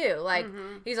me too. Like,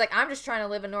 he's like, I'm just trying to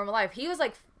live a normal life. He was,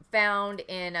 like, found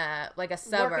in like a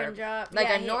suburb, job. Like,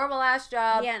 a normal ass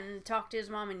job. He hadn't talked to his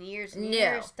mom in years and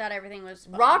years. Thought everything was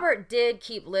fine. Robert did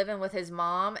keep living with his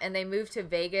mom, and they moved to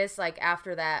Vegas, like,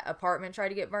 after that apartment tried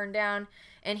to get burned down,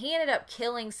 and he ended up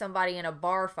killing somebody in a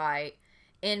bar fight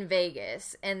in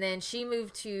Vegas. And then she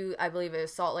moved to, I believe it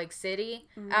was Salt Lake City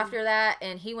after that,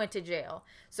 and he went to jail.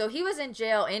 So he was in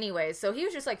jail anyways. So he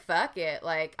was just like, fuck it,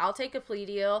 like, I'll take a plea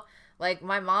deal. Like,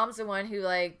 my mom's the one who,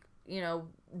 like, you know,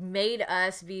 made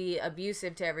us be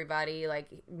abusive to everybody, like,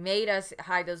 made us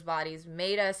hide those bodies,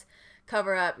 made us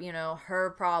cover up, you know,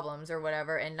 her problems or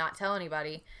whatever, and not tell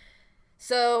anybody.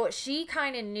 So she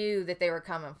kind of knew that they were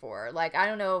coming for her. Like, I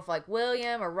don't know if, like,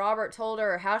 William or Robert told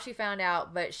her or how she found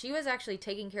out, but she was actually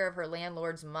taking care of her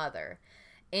landlord's mother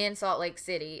in Salt Lake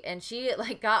City, and she,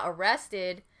 like, got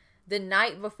arrested the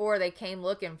night before they came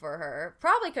looking for her,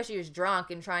 probably because she was drunk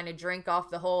and trying to drink off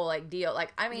the whole, like, deal.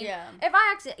 Like, I mean, if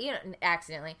I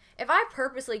accidentally, if I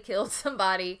purposely killed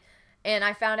somebody and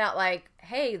I found out, like,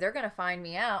 hey, they're gonna find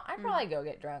me out, I'd probably go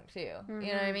get drunk too. You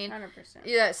know what I mean? 100%.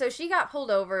 Yeah. So she got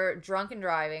pulled over drunk and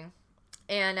driving,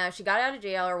 and she got out of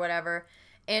jail or whatever,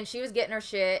 and she was getting her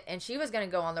shit, and she was gonna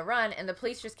go on the run, and the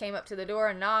police just came up to the door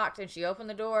and knocked, and she opened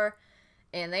the door,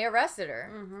 and they arrested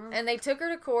her, and they took her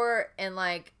to court, and,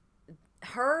 like,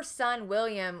 her son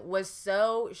William was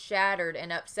so shattered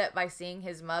and upset by seeing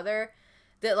his mother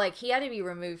that, like, he had to be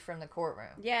removed from the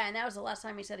courtroom. Yeah, and that was the last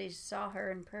time he said he saw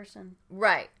her in person.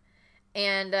 Right.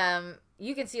 And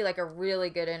you can see, like, a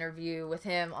really good interview with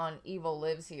him on Evil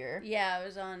Lives Here. Yeah, it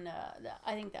was on,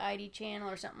 I think, the ID channel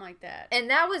or something like that. And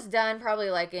that was done probably,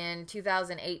 like, in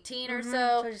 2018 or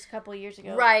so. So just a couple of years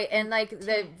ago. Right, and, like,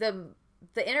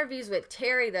 the interviews with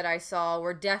Terry that I saw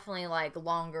were definitely, like,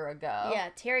 longer ago. Yeah,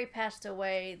 Terry passed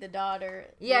away, the daughter.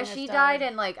 Yeah, she died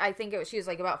in, like, I think she was,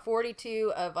 like, about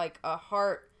 42 of, like, a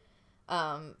heart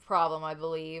problem, I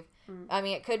believe. I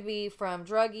mean, it could be from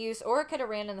drug use, or it could have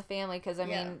ran in the family, because, I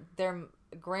mean, their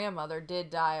grandmother did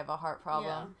die of a heart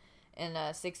problem in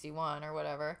 61 or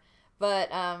whatever. But,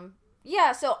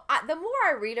 yeah, so the more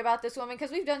I read about this woman,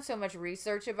 because we've done so much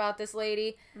research about this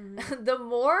lady, the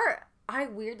more I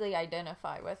weirdly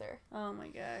identify with her. Oh my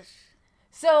gosh.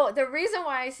 So the reason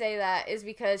why I say that is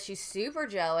because she's super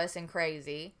jealous and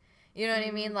crazy. You know what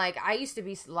I mean? Like, I used to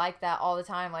be like that all the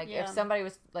time. Like, if somebody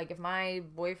was, like, if my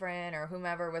boyfriend or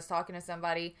whomever was talking to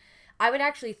somebody, I would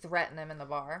actually threaten them in the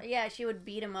bar. Yeah, she would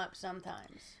beat him up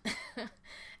sometimes.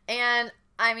 And,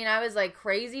 I mean, I was, like,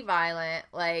 crazy violent.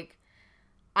 Like,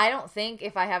 I don't think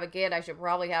if I have a kid, I should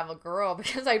probably have a girl,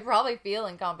 because I probably feel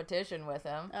in competition with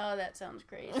him. Oh, that sounds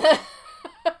crazy.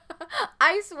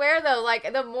 I swear, though,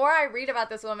 like, the more I read about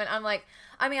this woman, I'm like,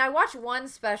 I mean, I watched one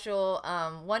special,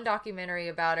 one documentary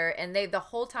about her, and the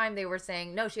whole time they were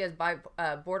saying, no, she has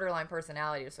borderline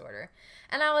personality disorder.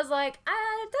 And I was like,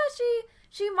 does she?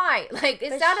 She might. Like,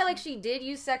 it sounded like she did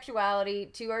use sexuality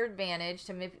to her advantage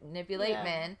to manipulate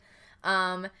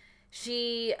men.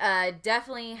 She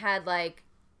definitely had, like,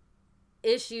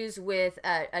 issues with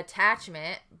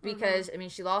attachment, because, I mean,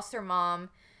 she lost her mom.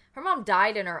 Her mom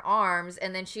died in her arms,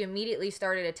 and then she immediately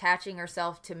started attaching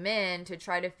herself to men to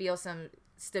try to feel some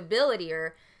stability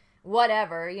or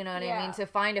whatever, you know what I mean? To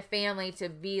find a family, to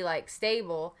be, like,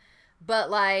 stable. But,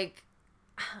 like,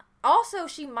 also,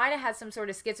 she might have had some sort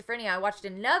of schizophrenia. I watched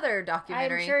another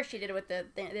documentary. I'm sure she did with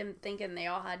them thinking they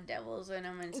all had devils in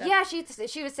them and stuff. Yeah,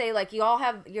 she would say, like, you all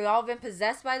have been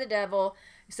possessed by the devil,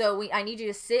 so I need you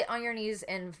to sit on your knees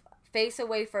and face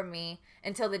away from me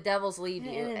until the devils leave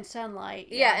you. And in sunlight.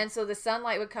 Yeah, and so the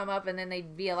sunlight would come up and then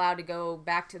they'd be allowed to go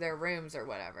back to their rooms or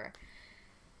whatever.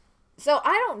 So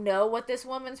I don't know what this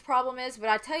woman's problem is, but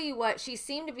I tell you what, she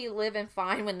seemed to be living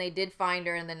fine when they did find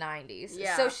her in the 90s.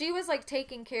 Yeah. So she was like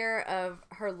taking care of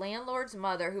her landlord's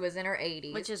mother, who was in her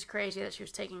 80s. Which is crazy that she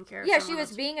was taking care of Yeah, she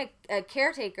was being a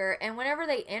caretaker, and whenever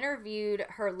they interviewed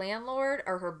her landlord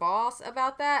or her boss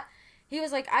about that, he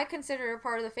was like, I consider her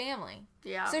part of the family.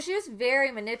 Yeah. So she was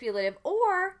very manipulative,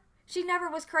 or she never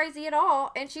was crazy at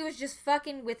all, and she was just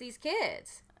fucking with these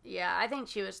kids. Yeah, I think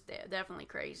she was definitely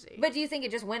crazy. But do you think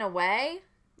it just went away?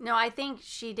 No, I think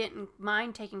she didn't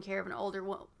mind taking care of an older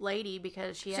lady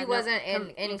because she wasn't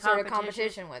in any sort of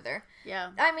competition with her.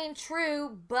 Yeah. I mean,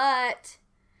 true, but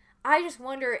I just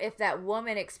wonder if that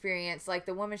woman experienced, like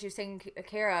the woman she was taking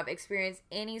care of, experienced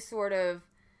any sort of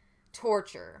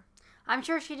torture. I'm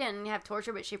sure she didn't have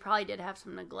torture, but she probably did have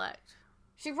some neglect.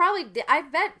 She probably did. I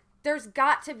bet there's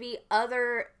got to be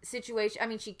other situations. I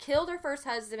mean, she killed her first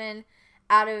husband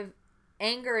out of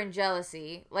anger and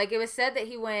jealousy. Like, it was said that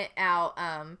he went out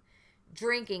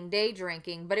day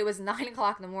drinking, but it was 9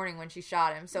 o'clock in the morning when she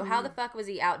shot him. So how the fuck was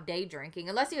he out day drinking?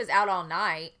 Unless he was out all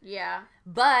night. Yeah.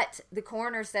 But the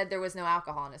coroner said there was no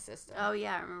alcohol in his system. Oh,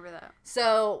 yeah, I remember that.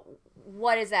 So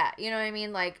what is that? You know what I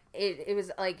mean? Like, it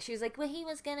was like, she was like, well, he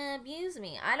was gonna abuse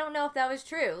me. I don't know if that was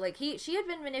true. Like, she had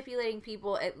been manipulating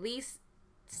people at least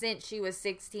since she was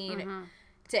 16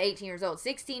 to 18 years old.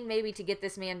 16 maybe to get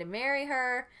this man to marry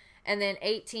her, and then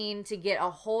 18 to get a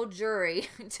whole jury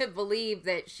to believe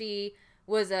that she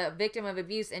was a victim of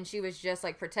abuse and she was just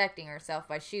like protecting herself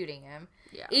by shooting him.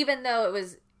 Yeah. Even though it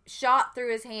was shot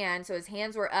through his hand, so his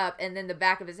hands were up, and then the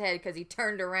back of his head because he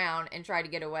turned around and tried to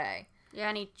get away. Yeah,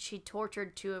 and she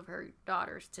tortured 2 of her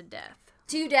daughters to death.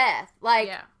 To death. Like,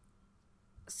 yeah.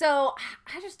 So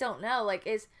I just don't know. Like,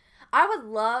 I would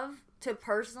love to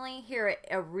personally hear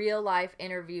a real life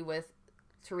interview with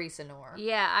Teresa Knorr.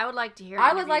 Yeah, I would like to hear.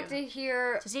 I would like to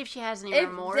hear to see if she has any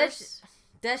remorse.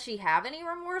 Does she have any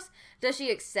remorse? Does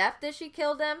she accept that she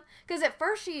killed them? Because at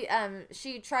first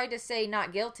she tried to say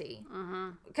not guilty.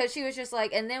 Because she was just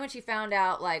like, and then when she found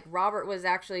out like Robert was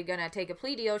actually gonna take a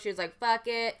plea deal, she was like, fuck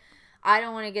it, I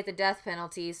don't want to get the death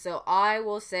penalty, so I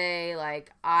will say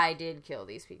like I did kill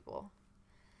these people.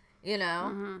 You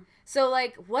know? So,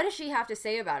 like, what does she have to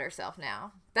say about herself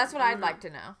now? That's what I'd like to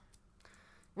know.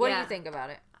 What do you think about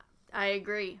it? I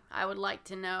agree. I would like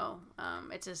to know.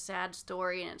 It's a sad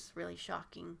story, and it's really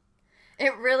shocking.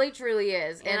 It really, truly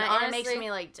is. And honestly, it makes me,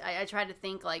 like, I try to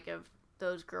think, like, of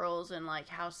those girls and, like,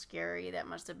 how scary that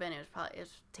must have been. It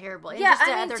was terrible. And yeah, just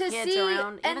to other kids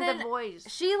around, even the boys.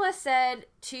 Sheila said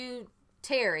to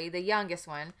Terry, the youngest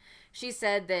one, she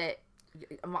said that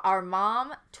our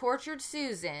mom tortured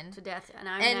Susan to death,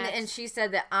 and she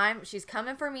said that she's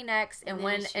coming for me next, and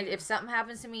if something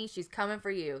happens to me, she's coming for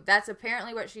you. That's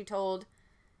apparently what she told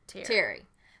Terry.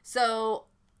 So,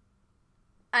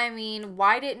 I mean,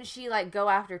 why didn't she like go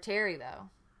after Terry though?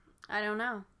 I don't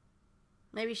know.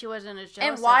 Maybe she wasn't as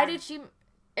jealous. And why did she?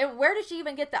 And where did she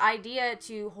even get the idea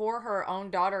to whore her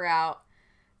own daughter out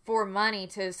for money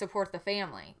to support the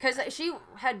family? Because she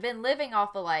had been living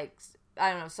off of like,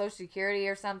 I don't know, Social Security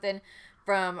or something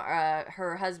from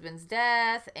her husband's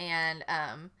death, and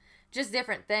just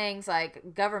different things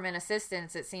like government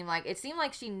assistance. It seemed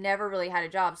like she never really had a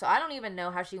job. So I don't even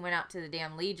know how she went out to the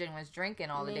damn Legion and was drinking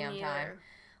all the damn time.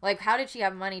 Like, how did she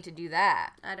have money to do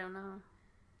that? I don't know.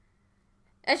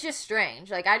 It's just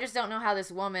strange. Like, I just don't know how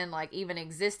this woman like even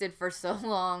existed for so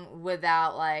long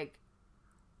without like,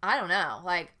 I don't know.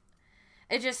 Like,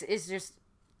 it's just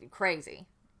crazy.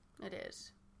 It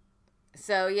is.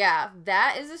 So, yeah,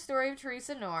 that is the story of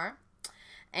Teresa Knorr.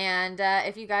 And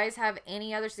if you guys have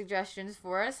any other suggestions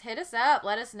for us, hit us up.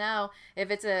 Let us know if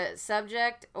it's a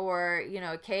subject or, you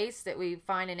know, a case that we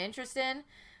find an interest in.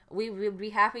 We would be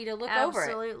happy to look over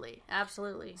it.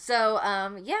 Absolutely. So,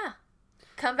 yeah.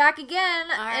 Come back again,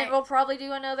 and we'll probably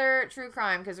do another true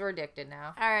crime because we're addicted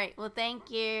now. All right. Well, thank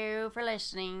you for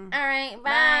listening. All right.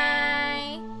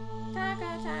 Bye.